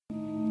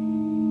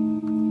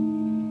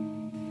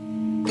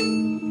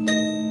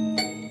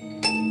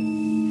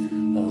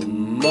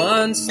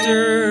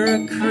monster,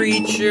 a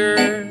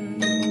creature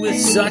with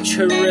such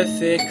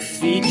horrific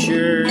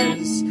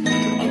features.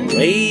 A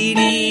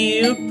lady,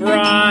 a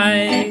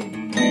bride,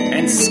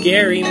 and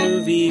scary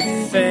movie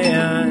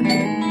fan.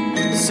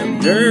 Some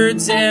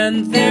nerds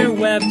and their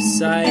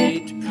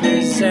website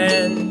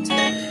present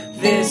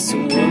This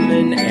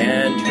Woman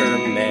and Her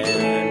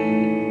Man.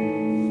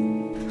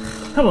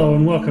 Hello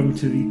and welcome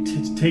to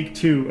the take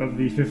two of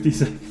the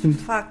 52nd.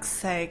 Fuck's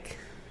sake.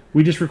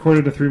 We just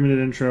recorded a 3-minute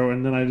intro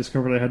and then I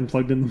discovered I hadn't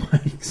plugged in the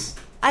mics.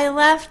 I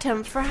left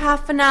him for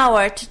half an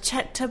hour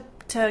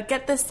to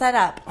get this set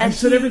up. I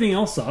set everything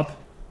else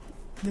up.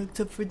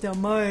 Except for the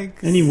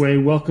mics. Anyway,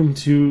 welcome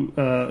to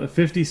a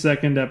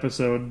 52nd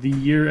episode, the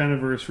year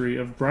anniversary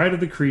of Bride of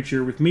the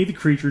Creature, with me, the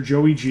Creature,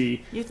 Joey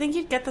G. You think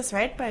you'd get this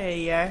right by a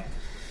year?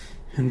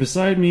 And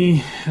beside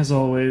me, as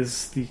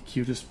always, the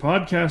cutest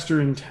podcaster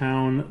in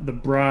town, the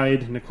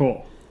bride,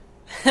 Nicole.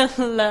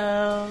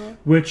 Hello.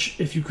 Which,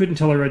 if you couldn't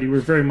tell already, we're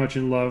very much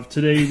in love.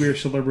 Today we are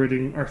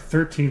celebrating our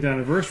 13th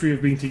anniversary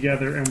of being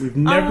together, and we've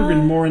never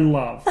been more in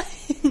love.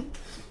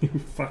 You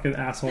fucking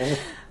asshole.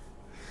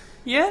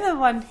 You're the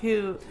one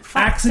who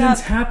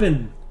Accidents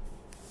happen.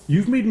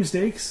 You've made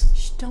mistakes.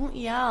 Shh, don't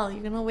yell.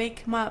 You're gonna wake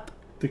him up.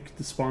 The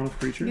spawn of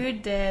Creature? You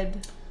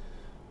did.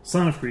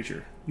 Son of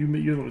Creature. You're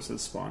the one who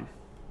says spawn.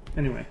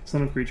 Anyway,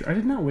 Son of Creature. I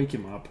did not wake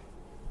him up.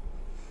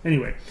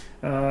 Anyway,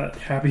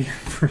 happy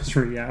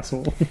anniversary,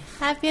 asshole.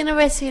 Happy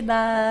anniversary,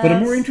 love. But a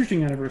more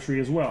interesting anniversary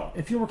as well.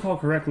 If you'll recall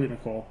correctly,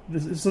 Nicole,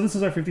 this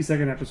is our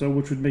 52nd episode,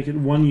 which would make it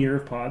 1 year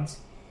of pods,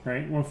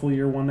 right? 1 full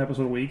year, 1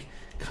 episode a week,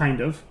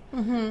 kind of.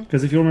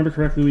 Because if you'll remember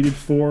correctly, we did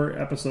 4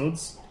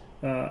 episodes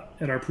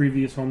at our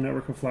previous home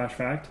network of Flash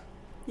Fact.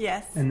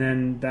 Yes. And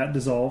then that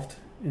dissolved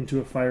into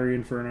a fiery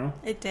inferno.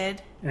 It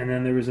did. And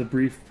then there was a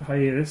brief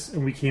hiatus,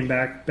 and we came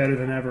back better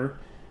than ever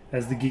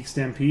as the Geek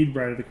Stampede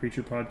Bride of the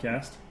Creature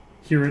podcast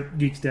here at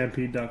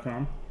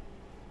geekstampede.com.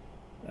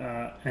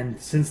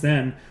 And since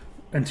then,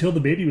 until the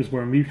baby was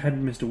born, we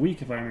hadn't missed a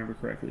week, if I remember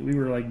correctly. We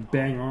were like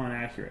bang on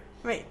accurate.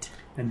 Right.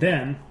 And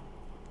then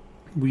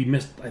we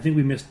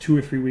missed 2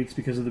 or 3 weeks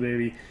because of the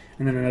baby,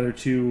 and then another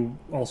 2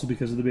 also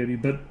because of the baby.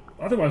 But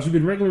otherwise, we've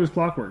been regular as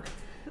clockwork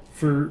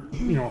for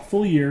a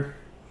full year,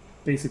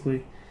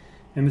 basically.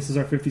 And this is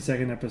our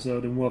 52nd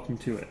episode, and welcome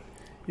to it.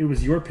 It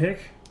was your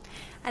pick.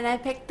 And I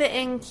picked The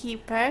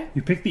Innkeeper.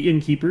 You picked The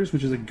Innkeepers,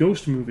 which is a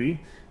ghost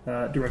movie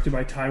directed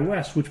by Ty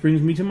West, which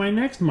brings me to my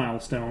next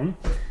milestone.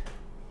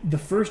 The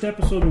first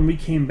episode when we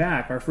came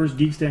back, our first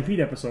Geek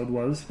Stampede episode,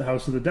 was The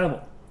House of the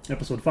Devil,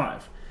 episode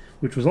 5,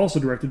 which was also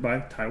directed by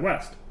Ty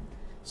West.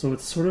 So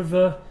it's sort of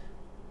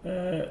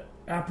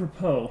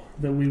apropos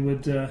that we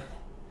would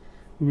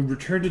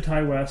return to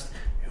Ty West,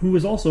 who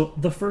is also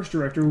the first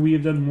director we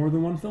have done more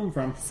than one film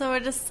from. So we're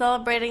just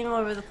celebrating all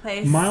over the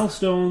place.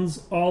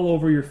 Milestones all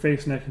over your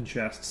face, neck, and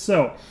chest.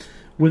 So,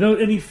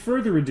 without any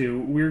further ado,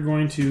 we're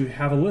going to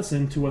have a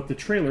listen to what the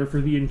trailer for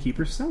The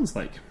Innkeeper sounds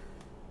like.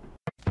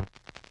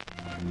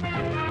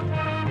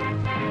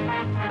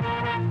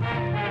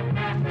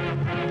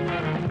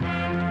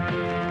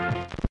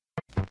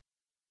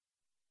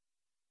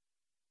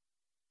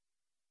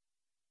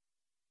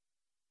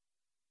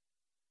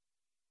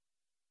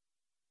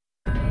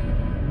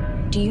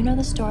 Do you know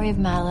the story of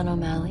Madeline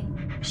O'Malley?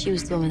 She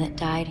was the woman that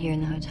died here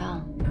in the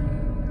hotel.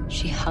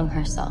 She hung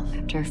herself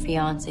after her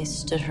fiancé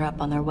stood her up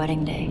on their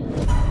wedding day.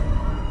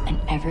 And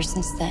ever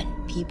since then,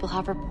 people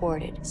have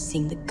reported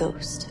seeing the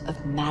ghost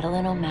of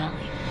Madeline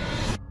O'Malley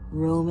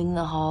roaming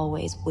the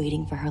hallways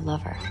waiting for her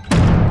lover.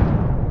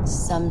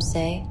 Some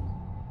say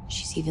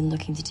she's even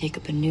looking to take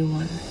up a new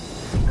one.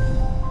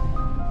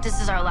 This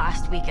is our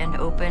last weekend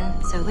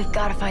open, so we've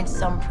got to find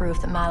some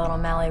proof that Madeline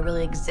O'Malley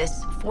really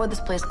exists before this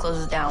place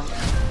closes down.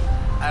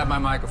 I have my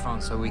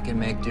microphone so we can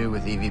make do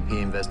with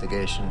EVP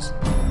investigations.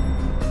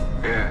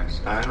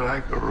 Yes, I'd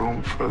like a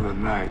room for the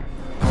night.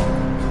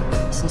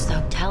 Since the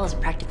hotel is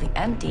practically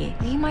empty,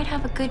 we might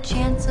have a good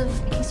chance of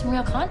making some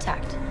real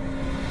contact.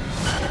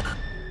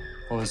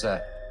 What was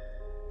that?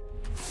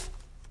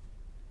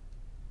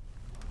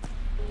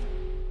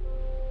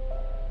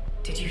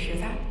 Did you hear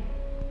that?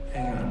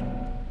 Hang on.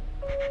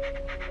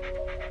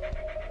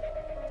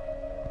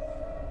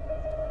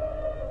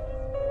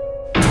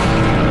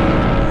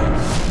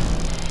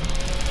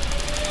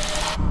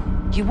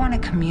 You want to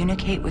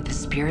communicate with the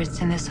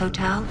spirits in this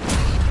hotel?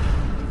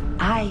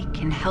 I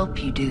can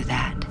help you do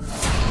that.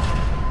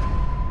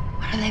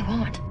 What do they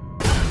want?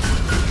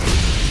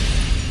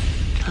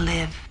 To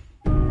live.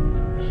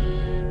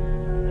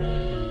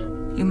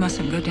 You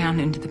mustn't go down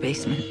into the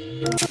basement.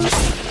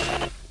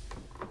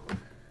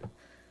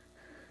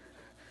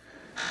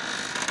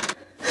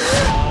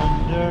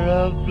 Under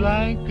a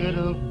blanket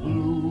of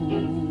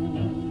blue,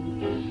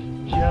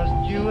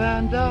 just you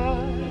and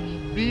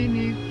I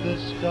beneath the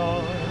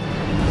stars.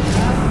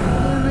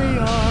 In the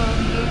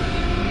arms of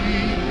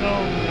sweet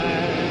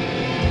romance,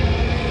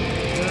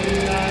 the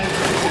night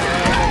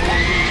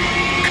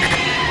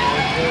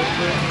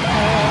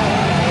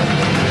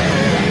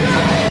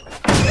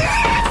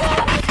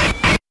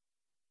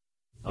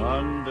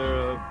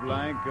under a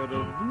blanket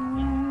of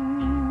blue,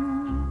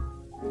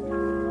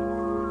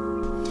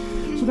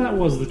 that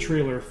was the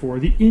trailer for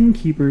The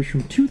Innkeepers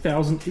from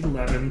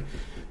 2011,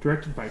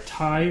 directed by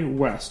Ty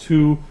West,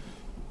 who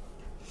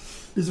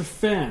is a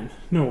fan.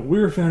 No,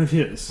 we're a fan of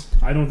his.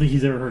 I don't think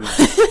he's ever heard of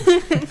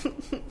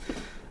it.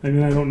 I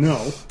mean, I don't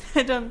know.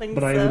 I don't think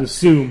but so. I would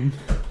assume,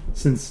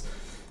 since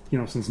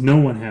no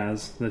one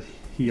has, that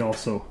he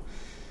also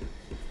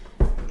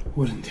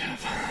wouldn't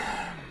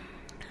have.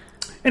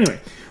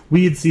 Anyway,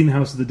 we had seen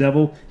House of the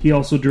Devil. He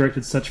also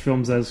directed such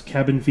films as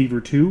Cabin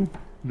Fever 2,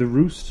 The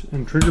Roost,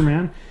 and Trigger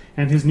Man.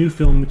 And his new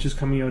film, which is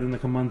coming out in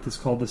like a month, is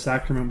called The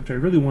Sacrament, which I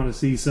really want to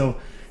see. So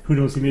who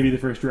knows, he may be the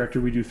first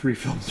director we do 3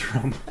 films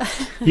from.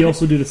 He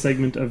also did a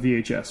segment of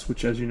VHS,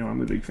 which, as you know,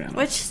 I'm a big fan of.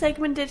 Which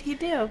segment did he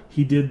do?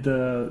 He did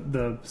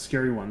the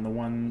scary one, the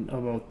one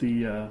about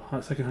the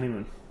second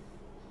honeymoon.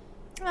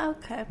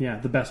 Okay. Yeah,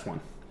 the best one.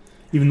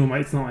 Even though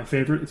it's not my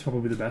favorite, it's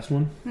probably the best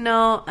one.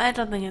 No, I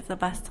don't think it's the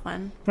best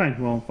one.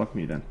 Fine, well, fuck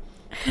me then.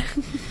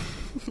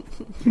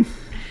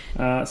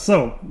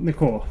 So,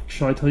 Nicole,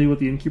 shall I tell you what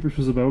The Innkeepers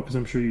was about? Because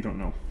I'm sure you don't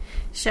know.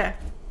 Sure.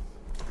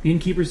 The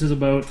Innkeepers is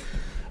about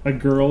a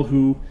girl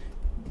who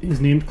is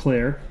named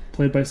Claire,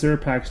 played by Sarah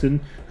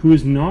Paxton, who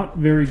is not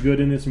very good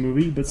in this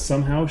movie, but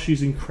somehow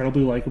she's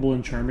incredibly likable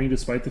and charming,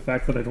 despite the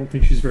fact that I don't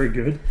think she's very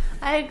good.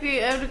 I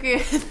agree. I would agree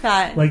with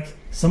that. Like,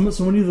 so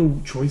many of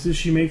the choices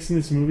she makes in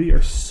this movie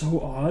are so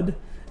odd,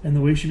 and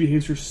the way she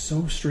behaves are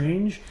so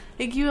strange.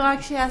 Like, you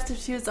actually asked if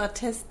she was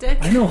autistic.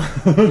 I know.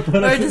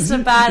 But Or just a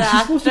bad is she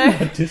supposed to be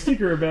actor?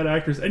 autistic or a bad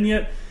actress? And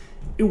yet,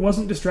 it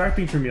wasn't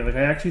distracting for me. Like,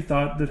 I actually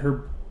thought that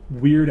her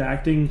weird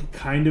acting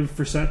kind of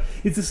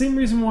it's the same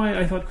reason why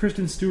I thought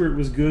Kristen Stewart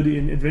was good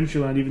in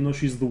Adventureland, even though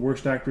she's the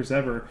worst actress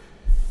ever.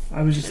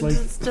 I was just like,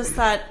 It's just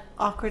that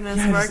awkwardness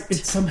yeah, worked.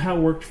 it somehow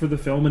worked for the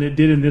film, and it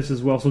did in this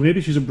as well. So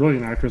maybe she's a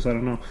brilliant actress. I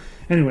don't know.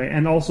 Anyway,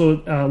 and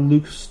also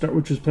Luke Starr,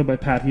 which is played by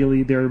Pat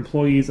Healy. They're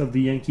employees of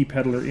the Yankee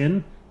Peddler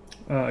Inn,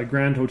 a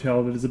grand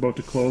hotel that is about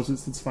to close.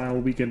 It's its final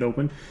weekend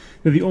open.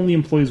 They're the only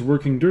employees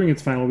working during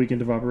its final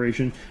weekend of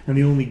operation, and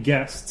the only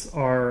guests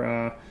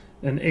are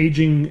an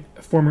aging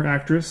former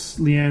actress,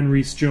 Leanne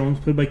Rhys-Jones,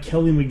 played by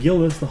Kelly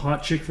McGillis, the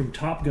hot chick from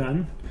Top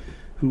Gun,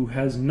 who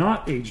has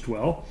not aged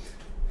well.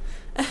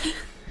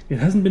 It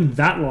hasn't been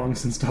that long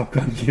since Top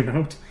Gun came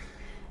out.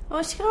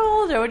 Oh, she got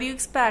older. What do you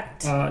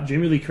expect?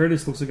 Jamie Lee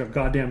Curtis looks like a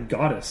goddamn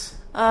goddess.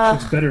 She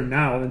looks better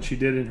now than she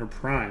did in her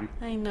prime.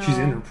 I know. She's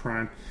in her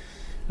prime.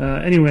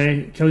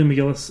 Anyway, Kelly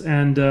McGillis.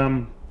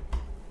 And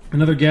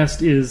another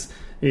guest is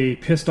a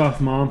pissed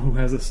off mom who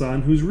has a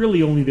son who's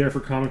really only there for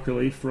comic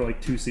relief for like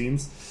 2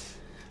 scenes.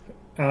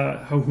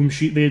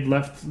 They had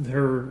left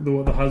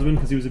the husband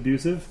because he was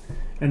abusive,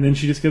 and then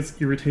she just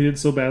gets irritated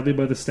so badly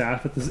by the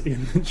staff at this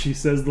inn that she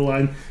says the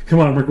line, "Come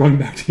on, we're going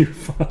back to your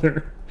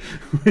father,"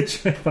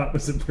 which I thought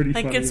was a pretty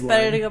funny line. Like, it's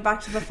better to go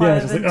back to the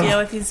father than deal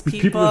with these people.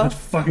 People are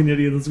fucking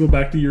idiots. Let's go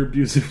back to your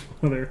abusive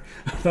father.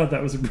 I thought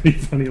that was a pretty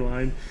funny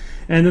line.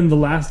 And then the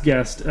last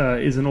guest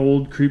is an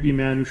old creepy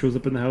man who shows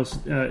up in the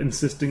house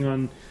insisting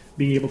on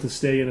being able to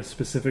stay in a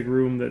specific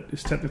room that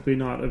is technically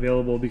not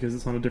available because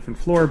it's on a different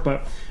floor,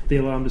 but they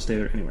allow him to stay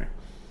there anyway.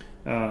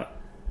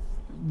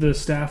 The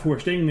staff who are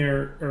staying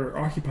there are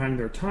occupying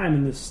their time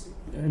in this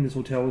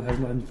hotel that has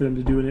nothing for them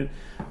to do in it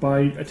by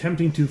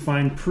attempting to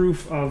find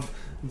proof of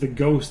the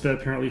ghost that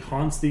apparently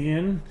haunts the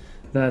inn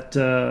that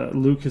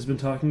Luke has been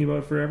talking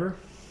about forever.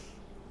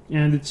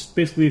 And it's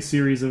basically a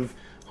series of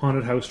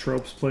haunted house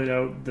tropes played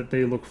out that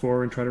they look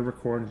for and try to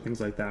record and things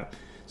like that.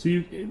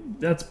 So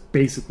that's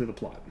basically the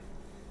plot.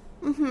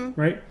 Mm-hmm.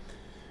 Right?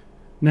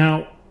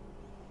 Now,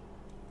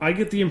 I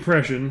get the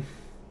impression,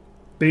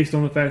 based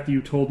on the fact that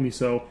you told me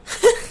so,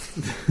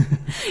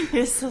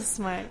 You're so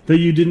smart. that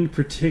you didn't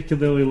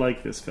particularly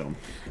like this film.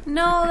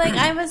 No, like,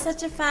 I was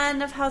such a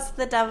fan of House of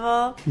the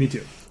Devil. Me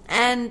too.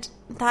 And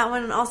that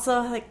one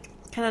also, like,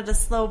 kind of the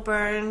slow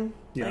burn,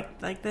 Yeah.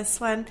 like this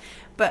one,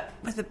 but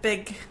with a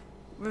big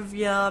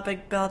reveal, a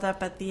big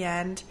build-up at the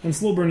end. And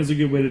slow burn is a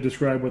good way to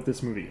describe what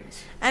this movie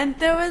is. And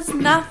there was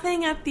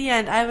nothing at the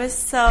end. I was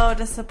so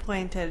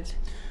disappointed.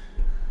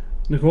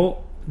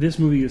 Nicole, this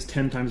movie is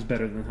 10 times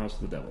better than House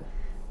of the Devil.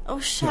 Oh,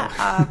 shut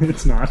up.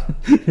 It's not.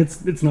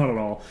 It's not at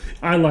all.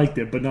 I liked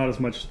it, but not as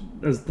much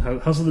as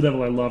House of the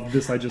Devil. I loved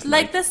this. I just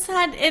Like, this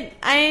had it.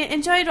 I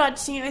enjoyed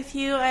watching it with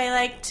you. I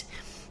liked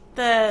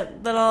the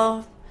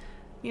little,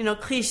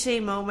 cliche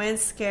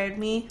moments. Scared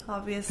me,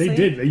 obviously. They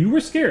did. You were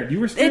scared. You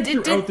were scared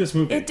throughout this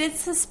movie. It did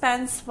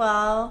suspense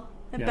well.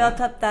 It Yeah. built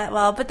up that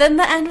well, but then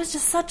the end was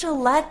just such a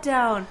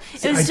letdown.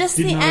 See, it was I just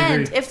did the not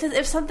end. agree.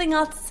 If something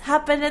else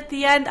happened at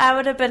the end, I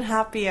would have been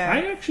happier.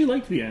 I actually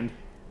liked the end.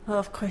 Well,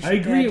 of course, I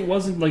you agree did. it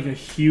wasn't like a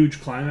huge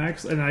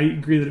climax, and I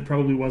agree that it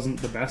probably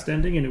wasn't the best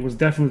ending, and it was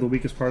definitely the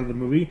weakest part of the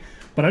movie,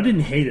 but I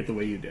didn't hate it the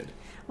way you did.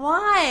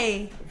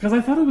 Why? Because I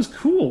thought it was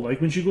cool,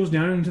 like when she goes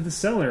down into the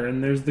cellar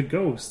and there's the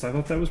ghost. I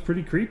thought that was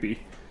pretty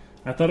creepy.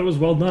 I thought it was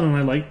well done, and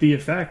I liked the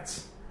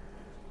effects.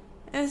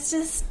 It was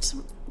just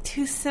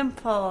too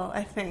simple,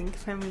 I think,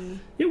 for me.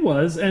 It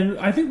was, and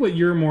I think what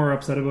you're more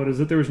upset about is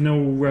that there was no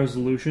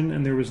resolution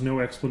and there was no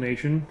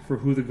explanation for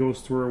who the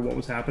ghosts were or what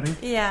was happening.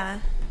 Yeah.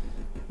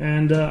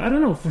 And I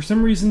don't know, for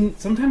some reason,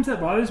 sometimes that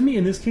bothers me.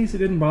 In this case, it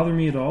didn't bother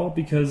me at all,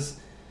 because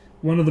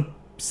one of the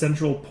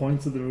central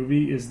points of the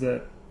movie is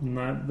that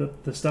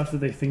the stuff that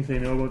they think they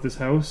know about this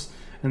house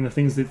and the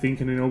things they think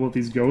they know about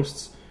these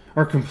ghosts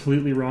are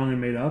completely wrong and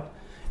made up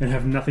and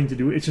have nothing to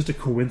do. It's just a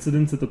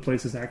coincidence that the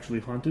place is actually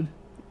haunted.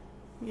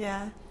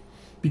 Yeah.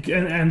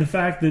 And the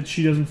fact that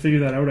she doesn't figure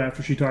that out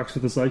after she talks to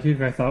the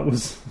psychic, I thought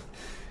was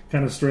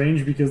kind of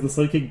strange, because the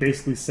psychic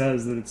basically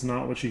says that it's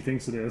not what she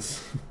thinks it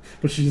is.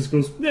 But she just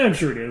goes, yeah, I'm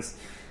sure it is.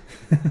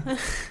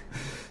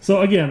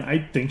 So again, I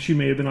think she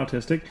may have been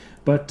autistic.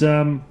 But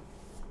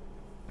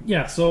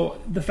yeah,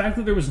 so the fact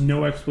that there was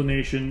no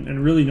explanation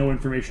and really no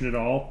information at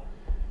all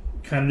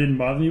kind of didn't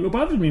bother me. What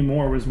bothered me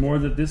more was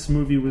that this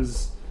movie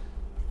was...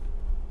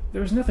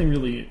 There was nothing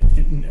really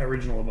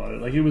original about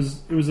it. Like, it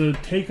was a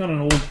take on an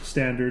old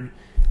standard.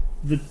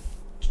 The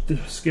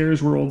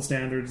scares were old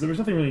standards. There was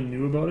nothing really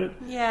new about it.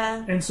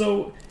 Yeah. And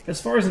so, as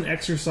far as an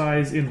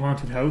exercise in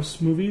haunted house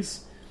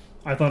movies,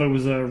 I thought it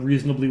was a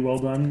reasonably well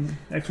done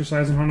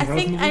exercise in haunted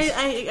house movies.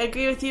 I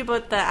agree with you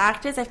about the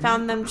actors. I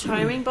found them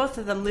charming, both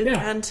of them, Luke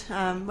and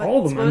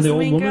all of them. And the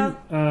old woman,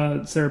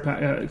 girl?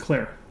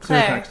 Claire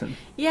Paxton.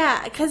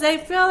 Yeah, because I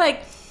feel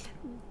like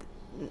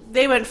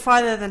they went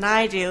farther than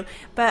I do,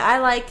 but I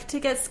like to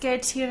get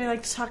scared too, and I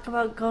like to talk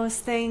about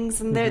ghost things,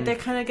 and they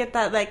kind of get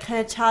that like kind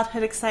of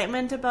childhood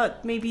excitement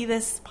about maybe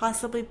this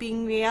possibly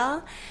being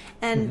real,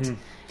 and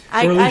or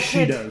at least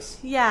she does.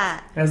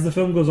 Yeah. As the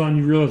film goes on,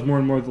 you realize more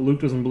and more that Luke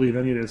doesn't believe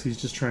any of this. He's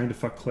just trying to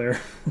fuck Claire.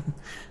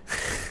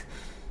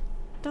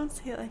 Don't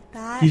say it like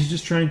that. He's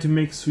just trying to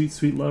make sweet,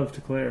 sweet love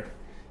to Claire.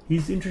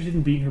 He's interested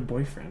in being her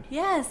boyfriend.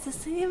 Yes, to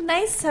seem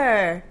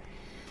nicer.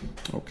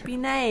 Okay. Be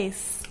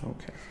nice.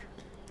 Okay.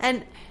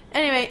 And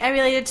anyway, I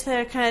related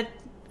to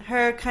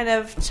her kind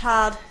of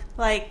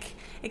childlike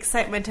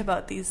excitement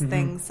about these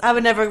things. I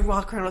would never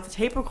walk around with a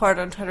tape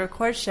recorder and try to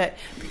record shit,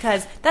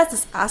 because that's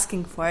just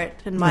asking for it,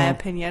 in my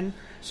opinion.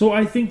 So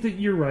I think that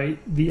you're right.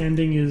 The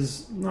ending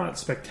is not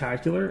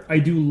spectacular. I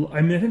think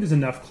there's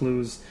enough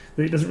clues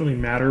that it doesn't really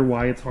matter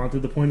why it's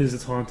haunted. The point is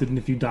it's haunted, and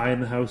if you die in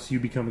the house, you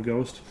become a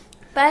ghost.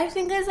 But I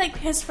think it's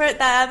like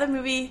that other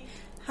movie,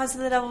 House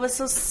of the Devil, was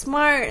so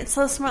smart,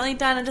 so smartly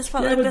done. I just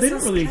felt like this was they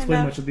didn't really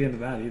explain much at the end of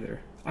that either.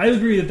 I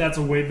agree that that's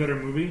a way better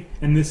movie,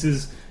 and this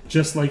is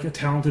just like a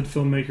talented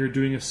filmmaker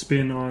doing a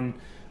spin on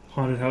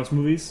haunted house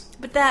movies.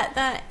 But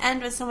that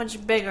end was so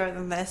much bigger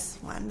than this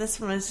one. This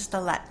one was just a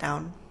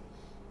letdown.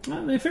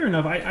 Fair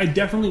enough. I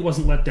definitely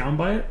wasn't let down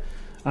by it.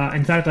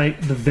 In fact,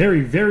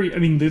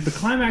 the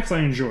climax I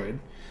enjoyed.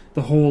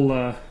 The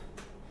whole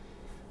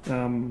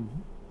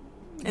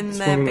in the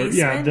basement?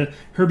 Yeah,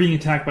 her being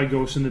attacked by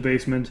ghosts in the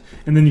basement,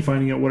 and then you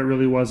finding out what it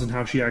really was and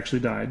how she actually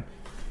died.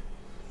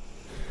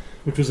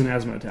 Which was an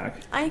asthma attack.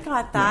 I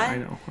got that. Yeah, I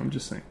know. I'm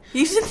just saying.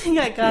 You didn't think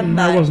I got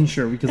that? I wasn't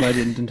sure, because I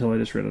didn't until I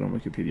just read it on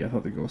Wikipedia. I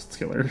thought the ghosts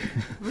killed her.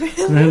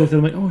 Really? And I looked at it,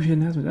 I'm like, oh, she had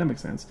an asthma. That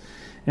makes sense.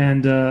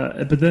 And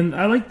but then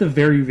I like the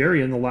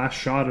very end, the last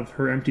shot of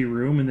her empty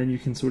room, and then you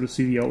can sort of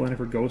see the outline of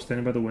her ghost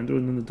standing by the window,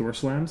 and then the door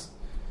slams.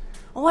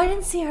 Oh, I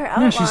didn't see her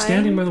outline. Yeah, she's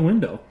standing by the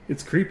window.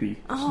 It's creepy.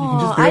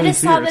 Oh, I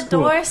just saw the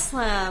door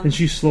slam. And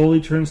she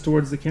slowly turns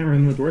towards the camera,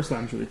 and the door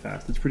slams really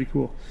fast. It's pretty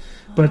cool.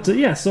 But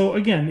yeah, so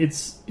again,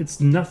 it's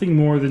nothing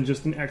more than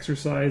just an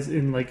exercise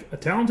in like a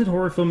talented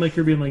horror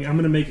filmmaker being like, I'm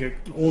going to make an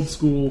old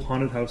school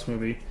haunted house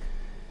movie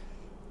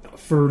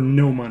for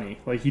no money.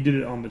 Like, he did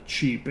it on the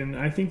cheap, and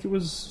I think it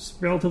was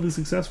relatively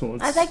successful.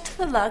 I liked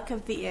the look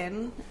of the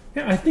inn.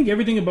 Yeah, I think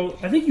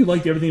you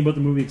liked everything about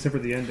the movie except for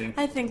the ending.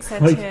 I think so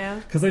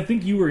too. Because I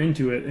think you were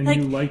into it and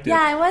you liked it.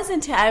 Yeah, I was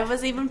into it. I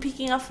was even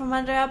peeking up from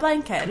under a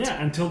blanket.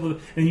 Yeah,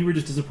 and you were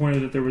just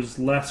disappointed that there was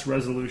less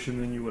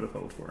resolution than you would have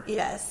hoped for.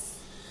 Yes.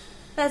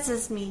 That's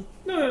just me.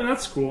 No,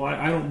 that's cool.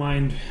 I don't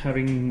mind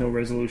having no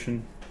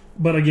resolution.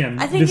 But again,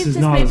 I think this is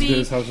not as good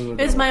as House of the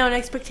Devil. It was my own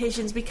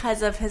expectations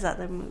because of his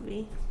other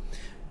movie.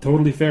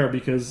 Totally fair,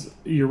 because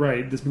you're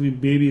right. This movie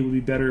maybe would be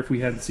better if we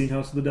hadn't seen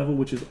House of the Devil,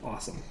 which is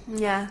awesome.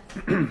 Yeah.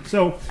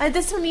 So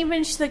this one,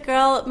 even the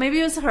girl,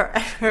 maybe it was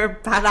her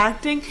bad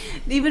acting,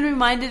 it even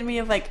reminded me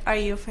of like, Are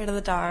You Afraid of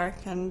the Dark?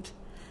 And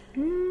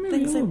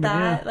things like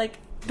that. Yeah. Like,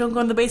 don't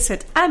go in the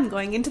basement. I'm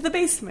going into the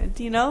basement,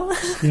 you know?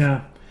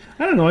 Yeah.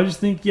 I don't know. I just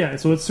think,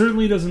 so it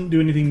certainly doesn't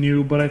do anything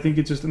new, but I think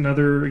it's just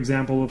another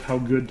example of how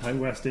good Ty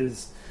West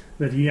is,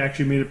 that he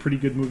actually made a pretty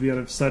good movie out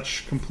of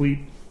such complete...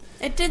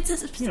 It did.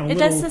 It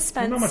does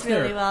suspense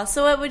really well.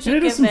 So what would you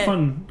give it?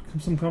 And it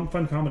is some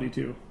fun comedy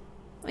too.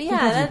 Well,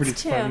 yeah, that's pretty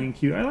true. Funny and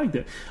cute. I liked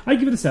it. I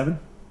give it a 7.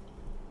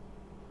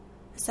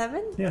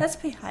 7? Yeah, that's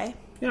pretty high.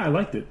 Yeah, I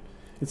liked it.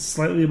 It's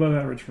slightly above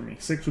average for me.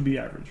 6 would be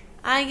average.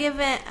 I give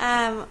it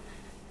a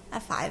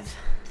 5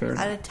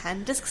 out of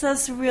 10, just because I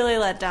was really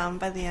let down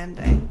by the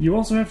ending. You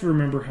also have to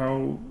remember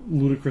how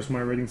ludicrous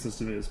my rating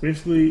system is.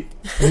 Basically,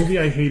 a movie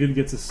I hated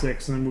gets a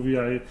 6, and a movie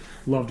I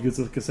loved gets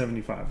like a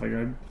 75. Like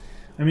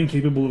I'm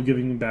incapable of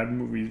giving bad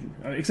movies,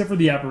 except for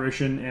The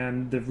Apparition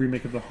and the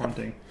remake of The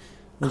Haunting.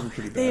 Those were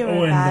pretty bad. They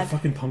were and bad. the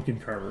fucking Pumpkin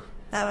Carver.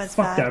 That was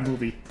Fuck bad. that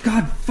movie.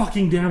 God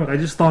fucking damn it. I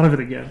just thought of it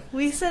again.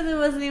 We said it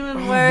wasn't even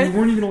We worth.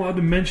 weren't even allowed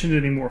to mention it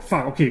anymore.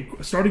 Fuck. Okay,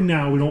 starting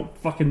now, we don't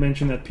fucking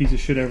mention that piece of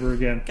shit ever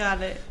again.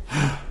 Got it.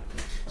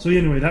 So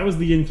anyway, that was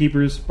The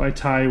Innkeepers by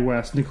Ty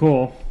West.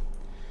 Nicole,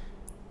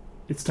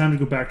 it's time to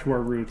go back to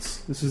our roots.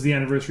 This is the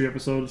anniversary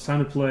episode. It's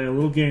time to play a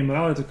little game that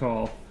I like to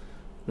call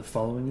The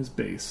Following is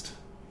Based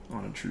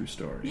on a True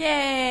Story.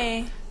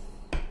 Yay!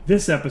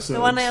 This episode,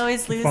 The one I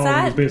always lose The Following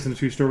at? is Based on a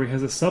True Story,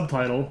 has a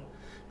subtitle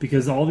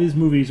because all these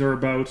movies are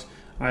about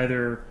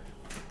either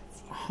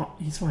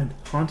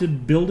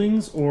haunted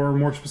buildings or,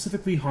 more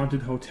specifically,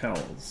 haunted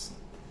hotels.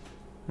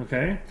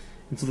 Okay?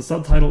 And so the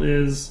subtitle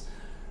is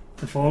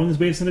The Following is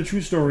Based on a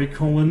True Story,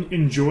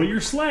 enjoy your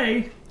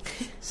slay.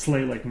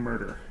 Slay like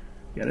murder.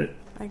 Get it?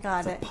 I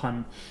got it.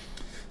 Pun.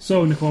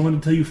 So, Nicole, I'm going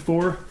to tell you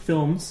 4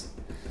 films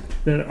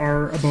that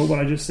are about what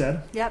I just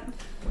said. Yep.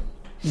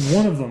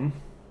 One of them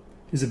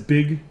is a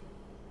big,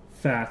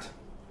 fat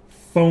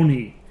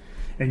phony.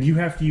 And you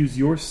have to use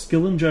your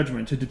skill and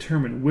judgment to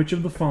determine which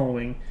of the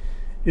following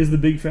is the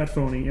big, fat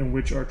phony and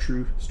which are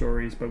true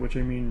stories, by which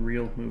I mean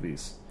real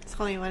movies. It's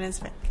only one is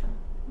fake.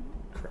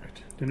 Correct.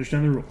 Do you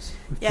understand the rules?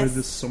 We've Yes. played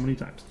this so many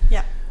times.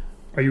 Yep.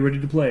 Are you ready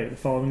to play? The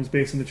following is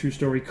based on the true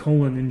story,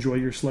 enjoy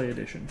your slay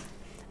edition.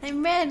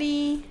 I'm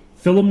ready.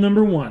 Film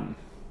number 1.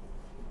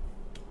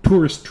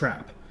 Tourist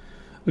Trap.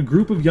 A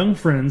group of young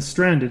friends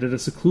stranded at a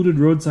secluded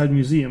roadside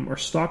museum are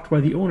stalked by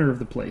the owner of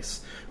the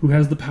place, who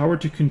has the power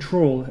to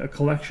control a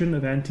collection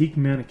of antique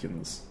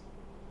mannequins.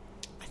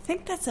 I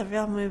think that's a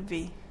real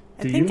movie.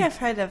 I Do think you? I've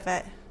heard of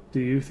it. Do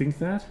you think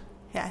that?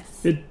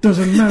 Yes. It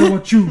doesn't matter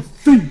what you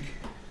think!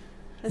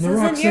 This The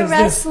Rock isn't your says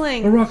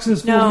wrestling. The Rock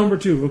says film No. number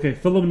 2. Okay,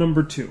 film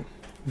number 2.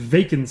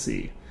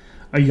 Vacancy.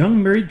 A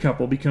young married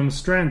couple becomes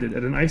stranded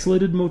at an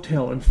isolated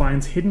motel and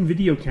finds hidden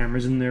video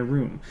cameras in their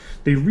room.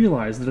 They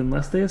realize that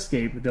unless they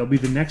escape, they'll be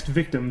the next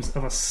victims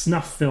of a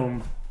snuff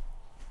film.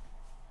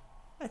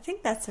 I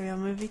think that's a real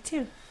movie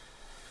too.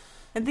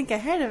 I think I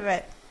heard of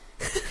it.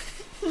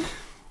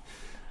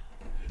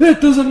 It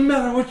doesn't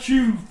matter what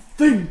you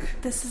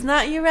think! This is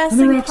not your The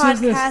wrestling Rock says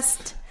this.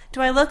 podcast.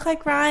 Do I look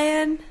like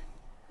Ryan?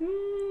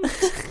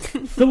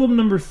 Film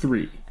number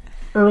 3.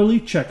 Early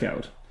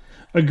Checkout.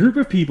 A group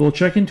of people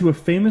check into a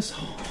famous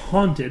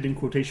haunted, in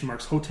quotation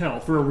marks,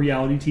 hotel for a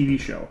reality TV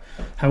show.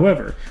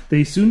 However,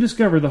 they soon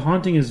discover the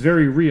haunting is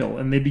very real,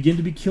 and they begin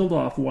to be killed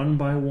off one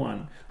by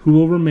one. Who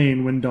will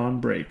remain when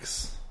dawn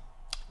breaks?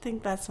 I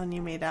think that's one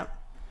you made up.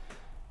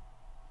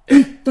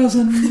 It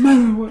doesn't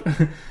matter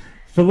what...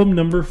 Film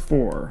number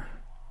 4.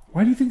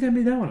 Why do you think I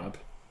made that one up?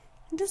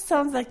 It just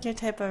sounds like your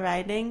type of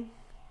writing.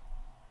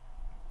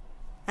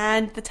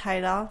 And the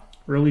title.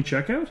 Early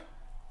Checkout?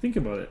 Think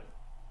about it.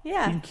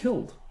 Yeah. Being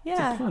killed.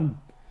 Yeah. It's a pun.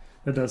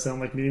 That does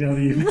sound like me now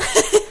that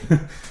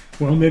you...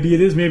 Well, maybe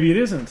it is, maybe it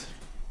isn't.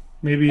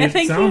 Maybe it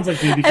sounds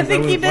like me because I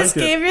think would you have just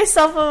liked it. gave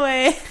yourself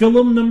away.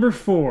 Film number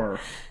 4.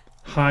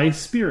 High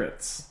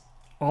Spirits.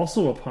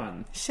 Also a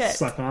pun. Shit.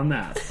 Suck on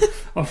that.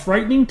 A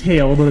frightening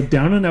tale about a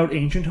down-and-out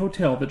ancient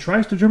hotel that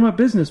tries to drum up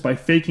business by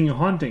faking a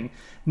haunting.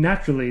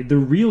 Naturally, the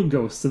real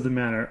ghosts of the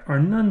manor are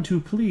none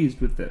too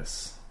pleased with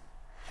this.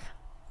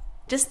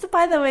 Just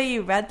by the way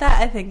you read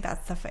that, I think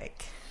that's the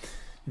fake.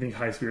 You think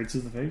High Spirits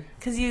is the fake?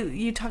 Because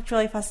you talked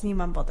really fast and you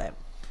mumbled it.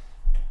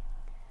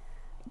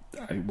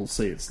 I will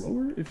say it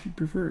slower if you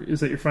prefer. Is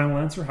that your final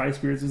answer? High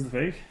Spirits is the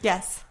fake?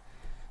 Yes.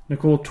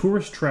 Nicole,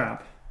 Tourist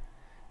Trap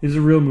is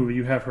a real movie.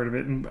 You have heard of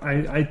it. And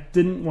I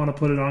didn't want to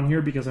put it on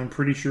here because I'm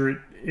pretty sure it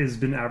has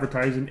been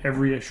advertised in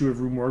every issue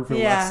of Rue Morgue for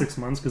the last 6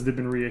 months because they've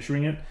been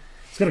reissuing it.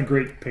 It's got a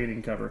great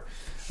painting cover.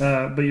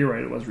 But you're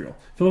right, it was real.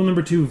 Film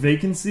number 2,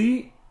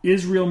 Vacancy,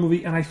 is a real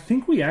movie. And I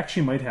think we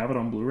actually might have it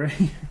on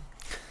Blu-ray.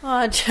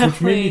 Oh, Which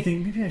made me Joey.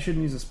 think, maybe I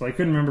shouldn't use this, but I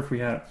couldn't remember if we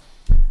had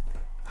it.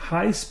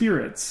 High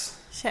Spirits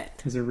Shit.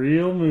 is a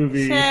real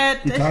movie.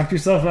 Shit. You talked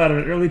yourself out of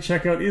it. Early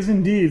Checkout is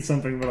indeed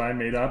something that I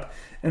made up.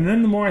 And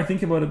then the more I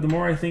think about it, the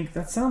more I think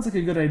that sounds like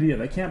a good idea.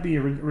 That can't be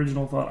an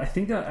original thought. I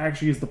think that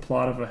actually is the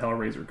plot of a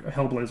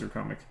Hellblazer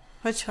comic.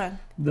 Which one?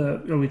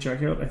 The Early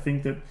Checkout. I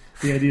think that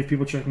the idea of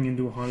people checking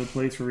into a haunted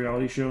place for a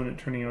reality show and it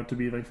turning out to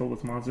be like filled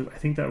with monsters, I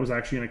think that was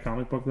actually in a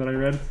comic book that I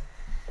read.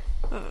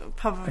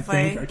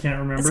 Probably. I can't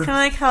remember. It's kind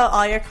of like how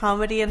all your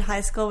comedy in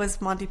high school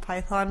was Monty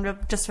Python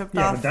just ripped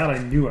Yeah, off. but that I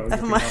knew I was Of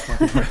ripping my- off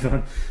Monty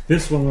Python.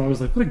 This one, I was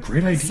like, what a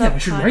great idea. I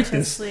should write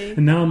this. Subconsciously.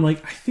 And now I'm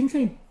like, I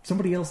think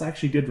somebody else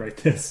actually did write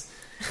this.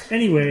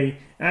 Anyway,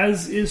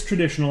 as is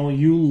traditional,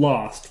 you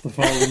lost. The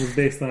following is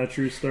based on a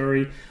true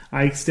story.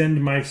 I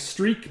extend my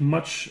streak,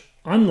 much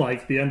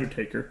unlike The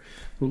Undertaker,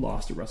 who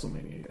lost at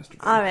WrestleMania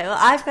yesterday. Alright, well,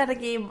 I've got a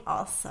game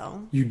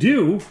also. You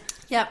do?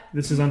 Yep.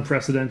 This is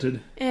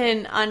unprecedented.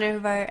 In honor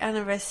of our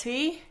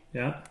anniversary.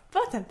 Yeah.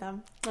 Both of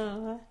them.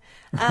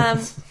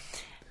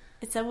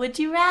 It's a Would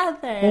You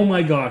Rather. Oh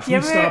my gosh, You we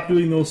ever- stopped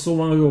doing those so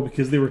long ago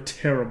because they were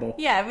terrible.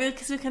 Yeah,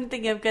 because we couldn't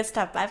think of good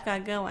stuff. I've got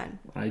a good one.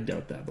 I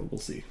doubt that, but we'll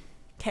see.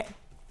 Okay.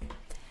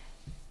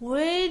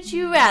 Would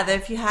you rather,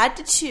 if you had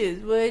to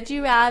choose, would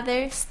you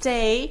rather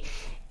stay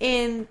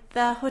in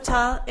the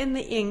hotel in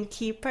The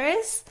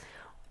Innkeepers,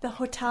 the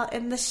hotel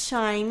in The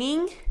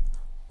Shining,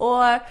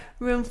 or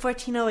Room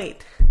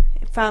 1408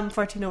 from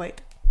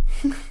 1408.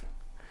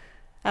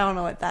 I don't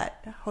know what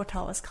that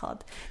hotel was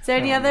called. Is there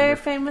any other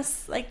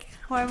famous like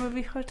horror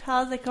movie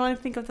hotels? I can only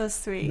think of those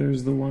three.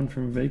 There's the one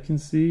from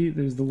Vacancy.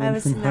 There's the one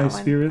haven't from seen High that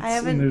one. Spirits, I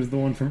haven't- and there's the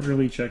one from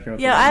Early Checkout.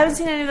 Yeah, I haven't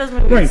seen any of those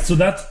movies. Right, so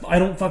I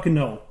don't fucking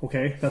know.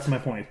 Okay, that's my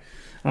point.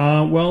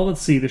 Well,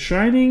 let's see. The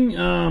Shining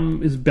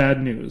is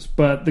bad news,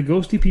 but the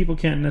ghosty people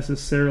can't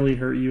necessarily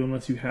hurt you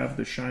unless you have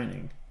The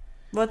Shining.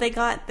 Well, they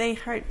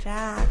hurt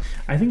Jack.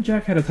 I think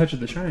Jack had a touch of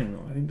The Shining,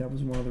 though. I think that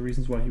was one of the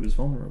reasons why he was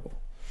vulnerable.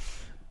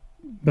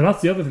 But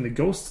that's the other thing. The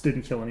ghosts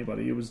didn't kill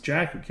anybody. It was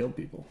Jack who killed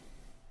people.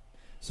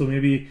 So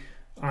maybe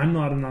I'm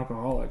not an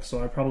alcoholic,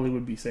 so I probably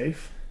would be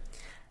safe.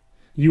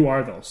 You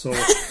are, though. So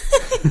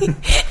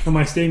am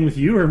I staying with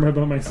you or am I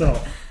by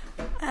myself?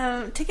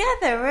 Together.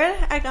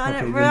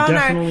 We're on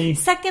definitely- our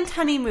second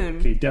honeymoon.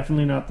 Okay,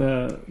 definitely not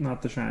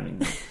the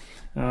Shining.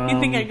 You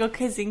think I'd go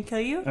crazy and kill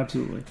you?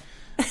 Absolutely.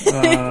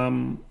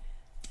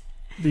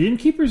 The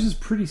Innkeepers is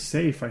pretty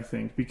safe, I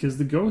think, because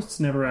the ghosts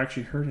never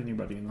actually hurt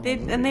anybody in the whole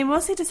movie. And they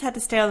mostly just had to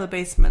stay out of the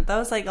basement. That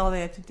was like all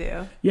they had to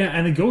do. Yeah,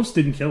 and the ghost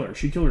didn't kill her.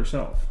 She killed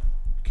herself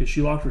because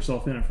she locked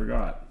herself in and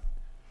forgot.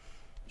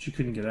 She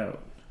couldn't get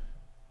out.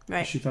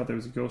 Right. She thought there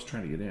was a ghost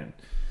trying to get in.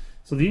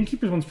 So the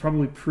Innkeepers one's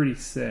probably pretty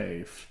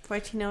safe.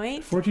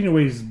 1408?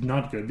 1408 is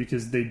not good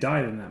because they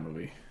died in that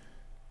movie.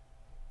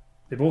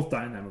 They both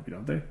die in that movie,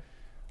 don't they?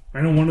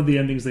 I know one of the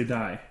endings they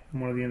die,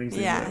 and one of the endings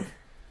they live.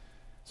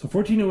 So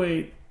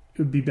 1408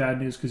 would be bad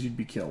news because you'd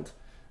be killed.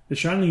 The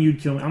Shining, you'd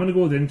kill me. I'm going to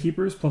go with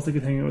Innkeepers, plus I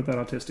could hang out with that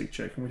autistic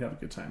chick, and we'd have a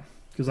good time.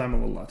 Because I'm a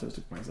little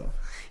autistic myself.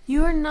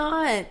 You are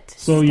not.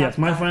 So yes,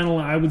 my final,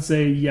 I would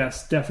say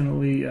yes,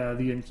 definitely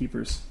the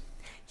Innkeepers.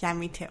 Yeah,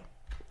 me too.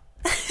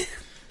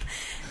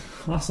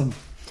 Awesome.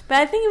 But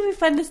I think it would be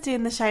fun to stay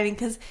in The Shining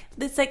because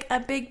it's like a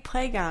big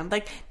playground.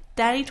 Like,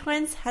 Danny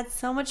Twins had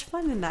so much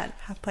fun in that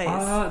place.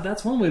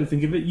 That's one way to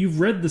think of it. You've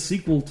read the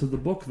sequel to the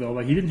book, though.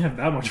 Like, he didn't have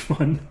that much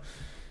fun.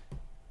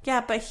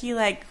 Yeah, but he,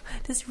 like,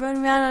 just run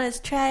around on his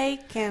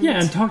trike and...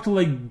 Yeah, and talked to,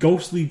 like,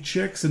 ghostly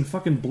chicks, and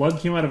fucking blood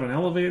came out of an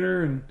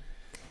elevator, and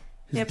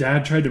his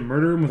dad tried to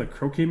murder him with a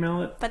croquet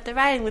mallet. But the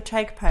riding the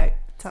trike part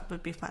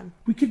would be fun.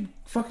 We could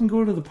fucking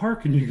go to the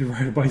park and you could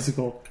ride a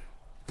bicycle.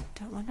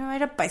 Don't want to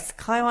ride a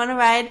bicycle. I want to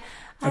ride...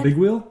 A big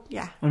wheel?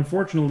 Yeah.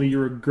 Unfortunately,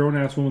 you're a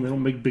grown-ass woman. They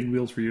don't make big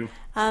wheels for you.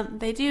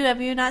 They do.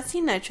 Have you not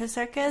seen Nitro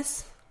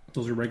Circus?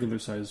 Those are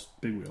regular-sized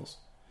big wheels.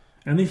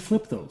 And they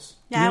flip those.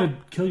 Yeah. You're going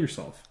to kill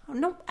yourself. Oh,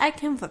 no, I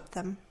can flip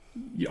them.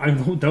 I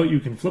don't doubt you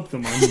can flip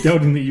them. I'm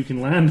doubting that you can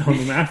land on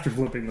them after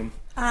flipping them.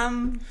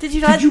 Did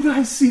you not... Did you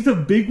guys see the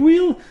big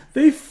wheel?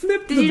 They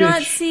flipped the bitch. Did you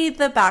not see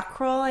the back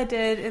roll I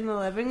did in the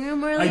living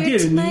room earlier I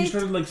did, tonight? and then you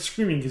started, like,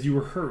 screaming because you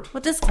were hurt.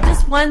 Well, just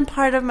one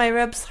part of my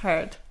ribs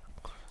hurt.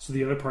 So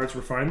the other parts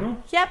were fine, though?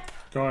 Yep.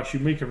 Gosh, you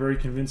make a very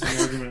convincing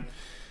argument.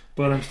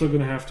 But I'm still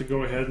going to have to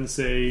go ahead and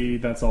say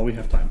that's all we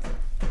have time for.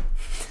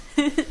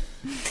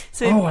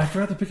 So, I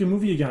forgot to pick a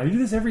movie again. I do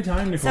this every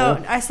time, Nicole.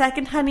 So, our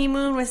second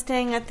honeymoon, we're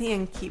staying at the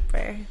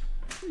Innkeeper.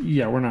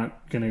 Yeah, we're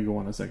not going to go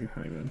on a second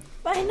honeymoon.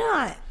 Why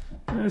not?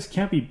 I just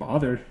can't be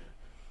bothered.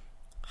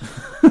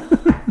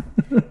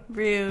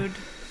 Rude.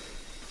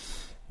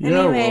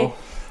 Yeah, Anyway,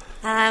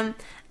 well.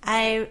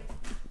 I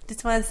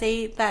just want to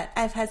say that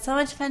I've had so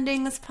much fun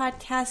doing this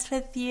podcast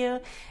with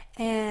you,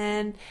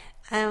 and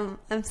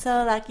I'm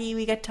so lucky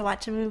we get to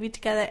watch a movie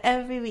together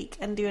every week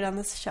and do it on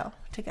this show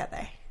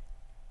together.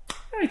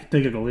 I can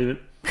take it or leave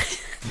it.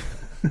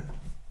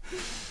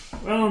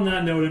 Well, on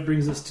that note, it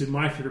brings us to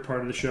my favorite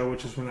part of the show,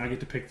 which is when I get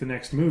to pick the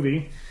next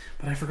movie.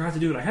 But I forgot to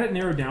do it. I had it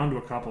narrowed down to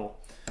a couple.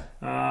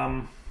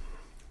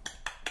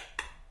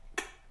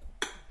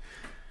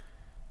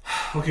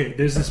 Okay,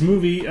 there's this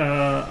movie.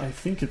 I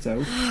think it's out.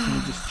 Let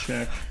me just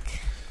check.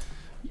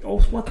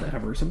 Oh,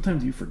 whatever.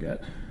 Sometimes you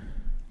forget.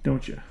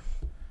 Don't you?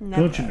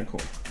 Never. Don't you,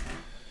 Nicole?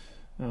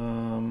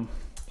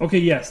 Okay,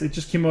 yes. It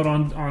just came out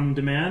on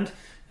demand.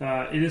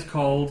 It is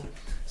called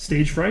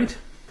Stage Fright.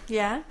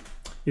 Yeah?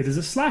 It is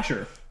a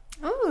slasher.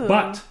 Ooh.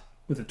 But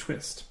with a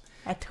twist.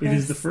 A twist. It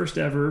is the first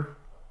ever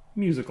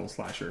musical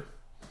slasher.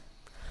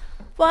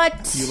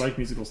 What? You like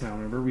musicals now,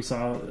 remember? We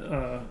saw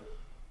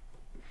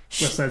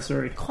West Side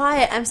Story.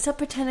 Quiet. I'm still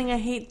pretending I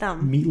hate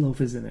them. Meatloaf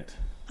is in it.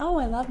 Oh,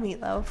 I love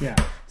Meatloaf. Yeah.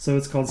 So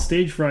it's called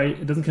Stage Fright.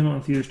 It doesn't come out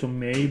in theaters till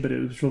May, but it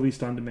was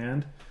released on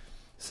demand.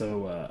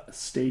 So,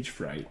 Stage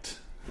Fright.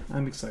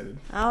 I'm excited.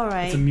 All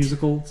right. It's a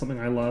musical, something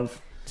I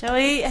love.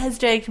 Joey has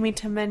dragged me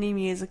to many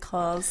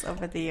musicals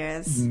over the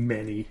years.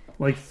 Many.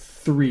 Like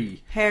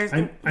 3.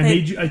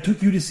 I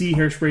took you to see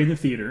Hairspray in the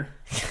theater,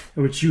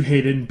 which you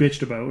hated and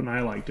bitched about, and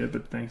I liked it,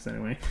 but thanks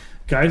anyway.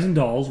 Guys and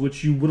Dolls,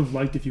 which you would have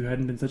liked if you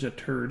hadn't been such a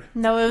turd.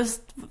 No,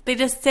 they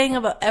just sang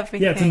about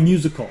everything. Yeah, it's a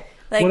musical.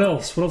 Like, what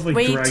else? What else like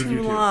way dragged you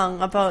too to?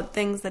 long about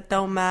things that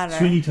don't matter.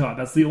 Sweeney Todd.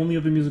 That's the only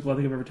other musical I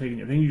think I've ever taken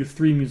you. I've taken you to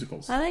 3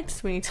 musicals. I liked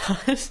Sweeney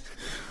Todd.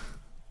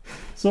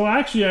 So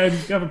actually, I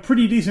have a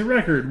pretty decent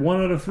record.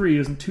 1 out of 3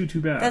 isn't too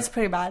bad. That's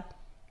pretty bad.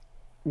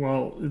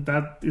 Well, if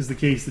that is the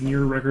case, then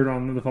your record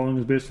on The Following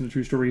is Based on the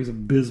True Story is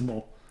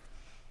abysmal.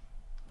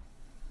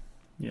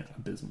 Yeah,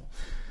 abysmal.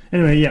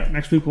 Anyway, yeah,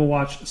 next week we'll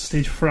watch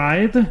Stage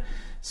Fright.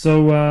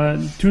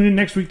 So tune in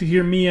next week to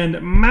hear me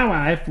and my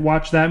wife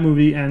watch that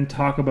movie and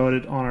talk about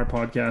it on our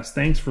podcast.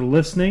 Thanks for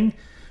listening.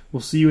 We'll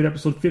see you at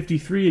episode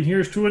 53, and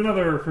here's to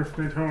another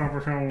 52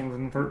 episodes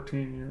in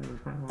 13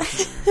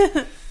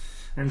 years.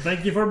 And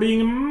thank you for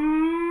being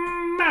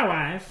my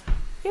wife.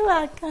 You're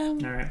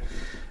welcome. All right.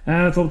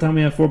 That's all the time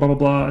we have for blah, blah,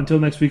 blah. Until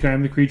next week, I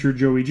am the creature,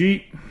 Joey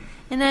G.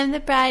 And I'm the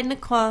bride,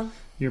 Nicole.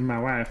 You're my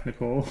wife,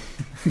 Nicole.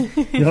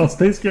 Y'all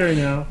stay scary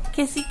now.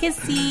 Kissy,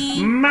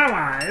 kissy. My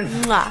wife.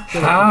 Mwah.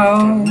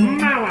 How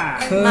My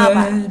wife.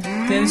 could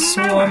this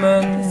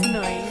woman It's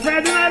annoying.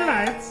 Friday Night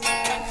Lights.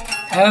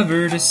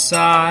 ever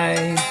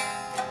decide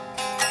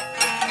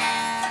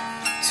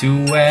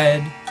to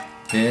wed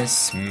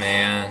this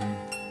man?